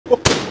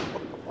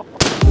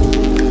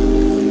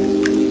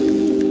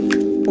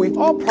We've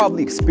all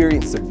probably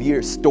experienced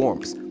severe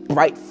storms,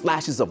 bright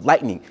flashes of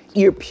lightning,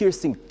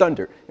 ear-piercing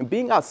thunder, and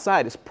being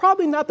outside is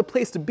probably not the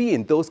place to be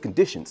in those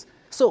conditions.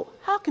 So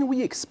how can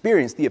we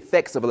experience the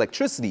effects of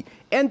electricity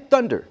and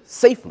thunder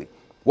safely?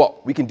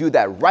 Well, we can do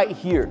that right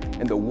here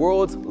in the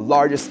world's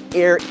largest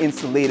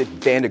air-insulated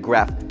Van de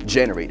Graaff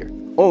generator,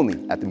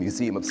 only at the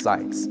Museum of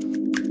Science.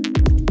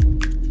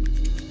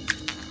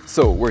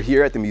 So we're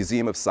here at the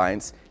Museum of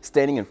Science,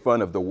 standing in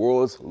front of the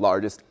world's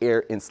largest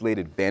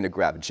air-insulated Van de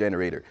Graaff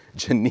generator.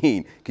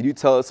 Janine, can you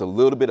tell us a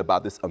little bit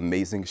about this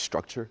amazing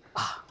structure?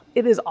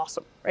 It is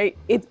awesome, right?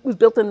 It was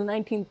built in the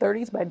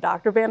 1930s by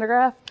Dr. Van de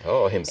Graaff.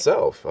 Oh,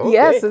 himself. Okay.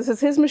 Yes, this is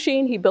his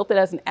machine. He built it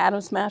as an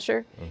atom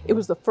smasher. It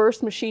was the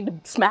first machine to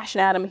smash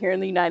an atom here in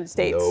the United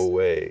States. No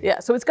way. Yeah,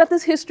 so it's got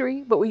this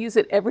history, but we use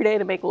it every day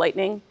to make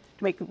lightning,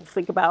 to make people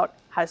think about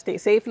how to stay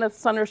safe in a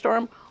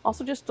thunderstorm,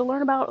 also just to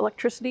learn about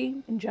electricity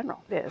in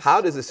general. How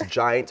does this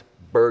giant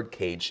bird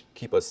cage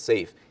keep us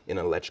safe in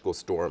an electrical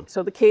storm?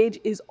 So the cage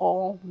is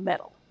all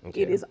metal.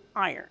 Okay. It is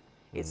iron.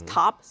 It's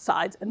top,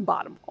 sides, and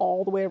bottom,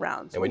 all the way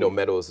around. So And we know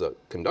metal is a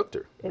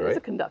conductor, it right? is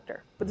a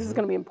conductor, but this is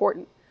going to be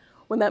important.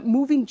 When that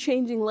moving,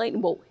 changing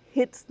lightning bolt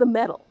hits the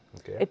metal,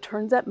 it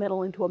turns that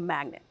metal into a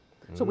magnet.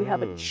 So we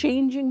have a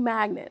changing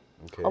magnet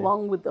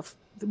along with the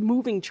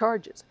moving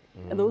charges.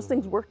 And those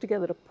things work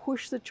together to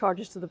push the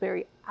charges to the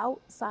very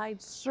outside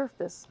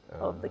surface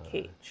of the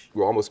cage.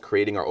 We're almost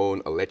creating our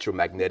own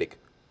electromagnetic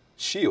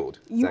shield.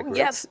 Is that correct?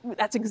 Yes,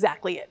 that's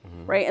exactly it,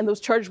 right? And those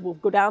charges will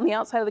go down the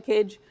outside of the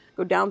cage,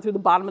 go down through the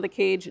bottom of the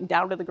cage and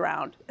down to the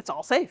ground. It's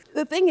all safe.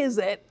 The thing is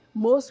that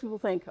most people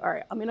think, all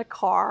right, I'm in a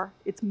car,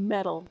 it's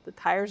metal, the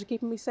tires are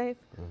keeping me safe.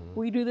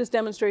 We do this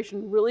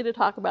demonstration really to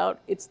talk about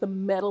it's the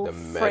metal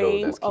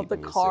frame of the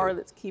car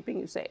that's keeping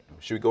you safe.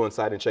 Should we go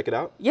inside and check it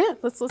out? Yeah,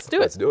 let's do it.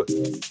 Let's do it.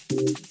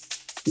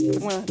 I'm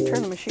gonna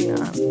turn the machine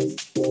on.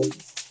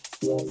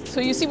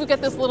 So you see we've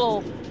got this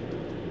little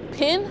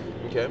pin.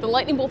 Okay. The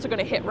lightning bolts are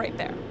gonna hit right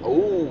there.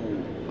 Oh,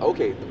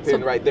 okay, the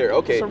pin right there,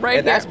 okay. So right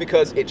and that's here.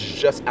 because it's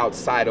just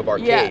outside of our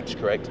cage,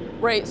 correct?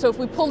 Right, so if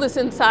we pull this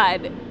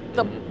inside,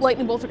 the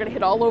lightning bolts are gonna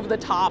hit all over the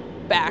top,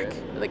 back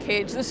of the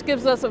cage. This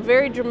gives us a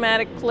very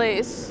dramatic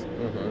place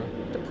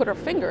to put our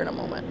finger in a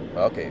moment.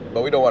 Okay,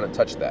 but we don't want to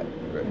touch that,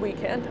 right? We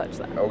can touch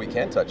that. Oh, we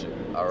can touch it,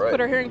 all right. Put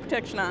our hearing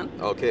protection on.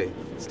 Okay,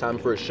 it's time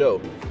for a show.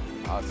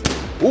 Awesome.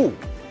 Ooh!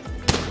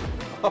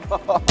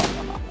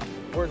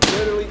 We're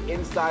literally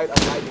inside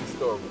a lightning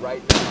storm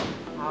right now.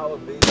 How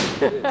amazing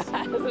is this?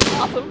 Isn't it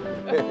awesome?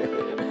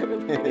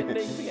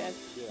 Thanks again.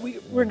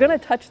 We're gonna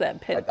touch that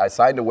pin. I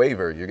signed a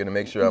waiver. You're gonna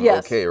make sure I'm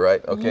okay,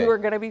 right? Okay. You're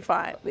gonna be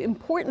fine. The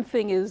important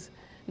thing is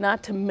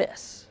not to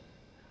miss.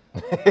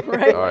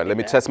 Right? All right, let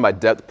me test my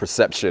depth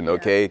perception,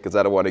 okay? Because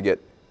I don't want to get,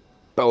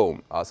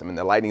 boom. Awesome, and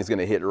the lightning is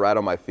gonna hit right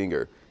on my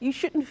finger. You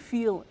shouldn't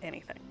feel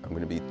anything. I'm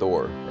gonna be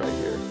Thor right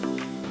here.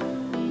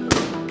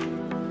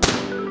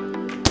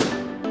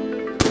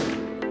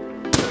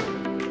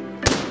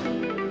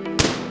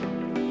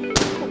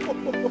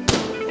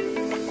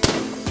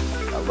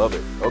 Love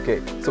it.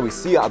 Okay, so we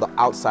see all the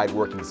outside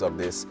workings of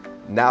this.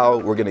 Now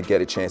we're gonna get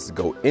a chance to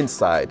go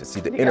inside to see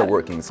the inner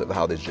workings of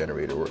how this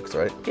generator works,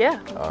 right? Yeah.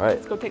 All right.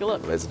 Let's go take a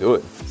look. Let's do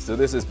it. So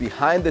this is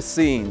behind the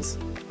scenes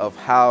of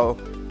how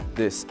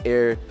this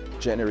air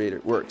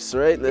generator works,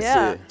 right? Let's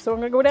see. So we're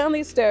gonna go down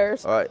these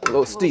stairs. All right, a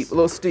little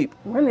steep.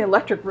 We're in the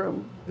electric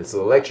room. This is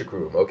the electric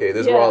room. Okay,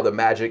 this is where all the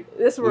magic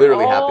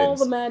literally happens. All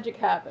the magic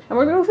happens. And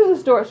we're gonna go through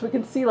this door so we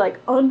can see like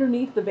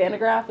underneath the Van de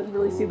Graaff and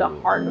really see the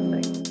heart of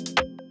things.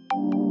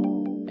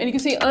 And you can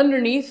see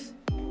underneath,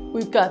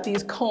 we've got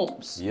these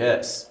combs.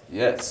 Yes,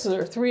 yes. So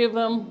there are 3 of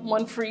them,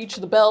 1 for each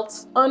of the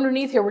belts.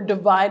 Underneath here, we're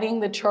dividing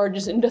the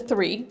charges into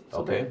 3.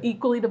 So they're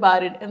equally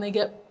divided and they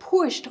get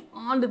pushed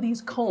onto these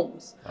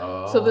combs.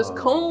 So this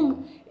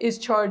comb is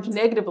charged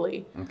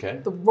negatively.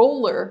 The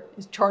roller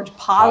is charged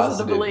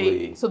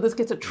positively. So this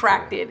gets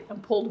attracted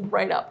and pulled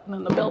right up. And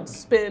then the belts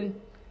spin,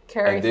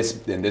 carry. And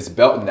this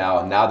belt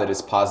now that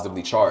it's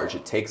positively charged,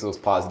 it takes those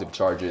positive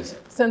charges,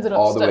 sends it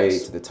all the way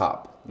upstairs to the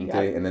top.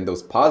 Okay, and then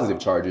those positive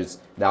charges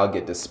now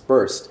get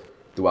dispersed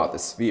throughout the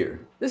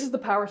sphere. This is the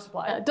power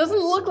supply. It doesn't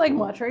look like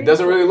much, right? It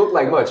doesn't really look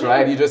like much,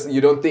 right?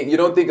 You don't think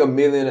 1.5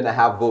 million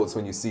volts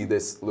when you see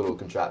this little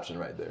contraption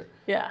right there.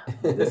 Yeah,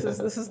 this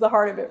is the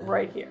heart of it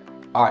right here.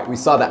 All right, we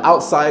saw the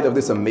outside of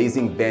this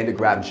amazing Van de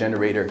Graaff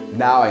generator.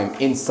 Now I am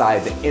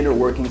inside the inner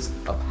workings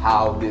of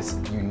how this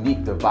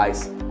unique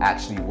device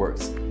actually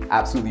works.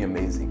 Absolutely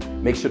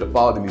amazing. Make sure to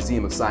follow the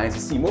Museum of Science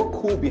to see more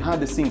cool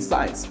behind the scenes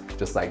science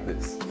just like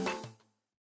this.